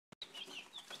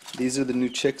These are the new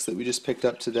chicks that we just picked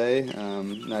up today.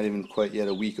 Not even quite yet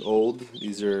a week old.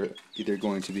 These are either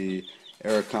going to be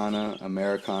Araucana,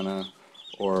 Americana,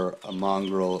 or a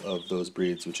mongrel of those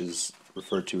breeds, which is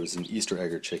referred to as an Easter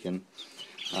egger chicken.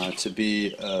 To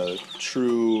be a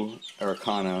true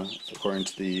Araucana, according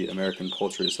to the American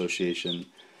Poultry Association,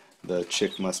 the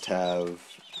chick must have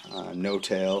no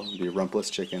tail, be a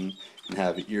rumpless chicken, and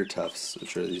have ear tufts,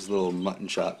 which are these little mutton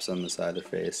chops on the side of the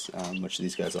face, which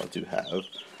these guys all do have.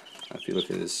 If you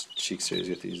look at his cheeks here, he's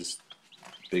got these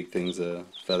big things,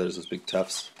 feathers, those big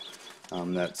tufts.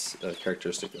 That's a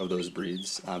characteristic of those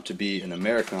breeds. To be an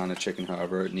Americana chicken,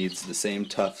 however, it needs the same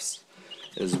tufts,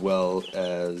 as well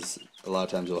as a lot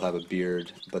of times they'll have a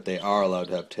beard, but they are allowed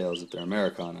to have tails if they're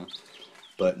Americana.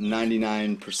 But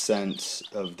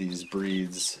 99% of these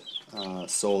breeds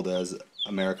sold as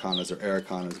Americanas or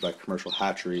Araucanas by commercial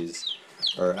hatcheries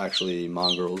are actually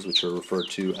mongrels, which are referred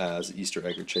to as Easter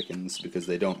egger chickens because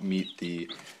they don't meet the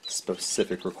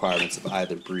specific requirements of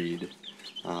either breed.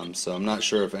 So I'm not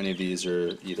sure if any of these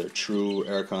are either true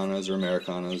Araucanas or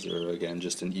Americanas or, again,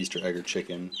 just an Easter egger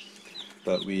chicken.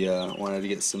 But we wanted to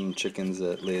get some chickens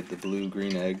that laid the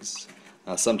blue-green eggs.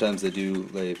 Sometimes they do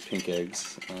lay pink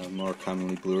eggs, more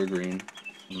commonly blue or green.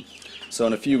 So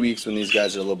in a few weeks, when these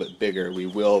guys are a little bit bigger, we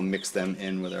will mix them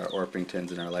in with our Orpingtons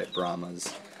and our light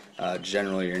Brahmas.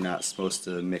 Generally, you're not supposed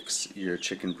to mix your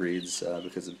chicken breeds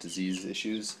because of disease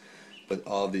issues, but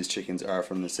all of these chickens are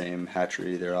from the same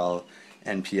hatchery. They're all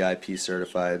NPIP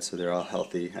certified, so they're all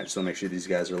healthy. I just want to make sure these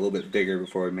guys are a little bit bigger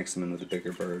before we mix them in with the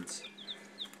bigger birds.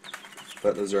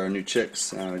 But those are our new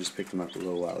chicks. I just picked them up a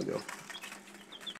little while ago.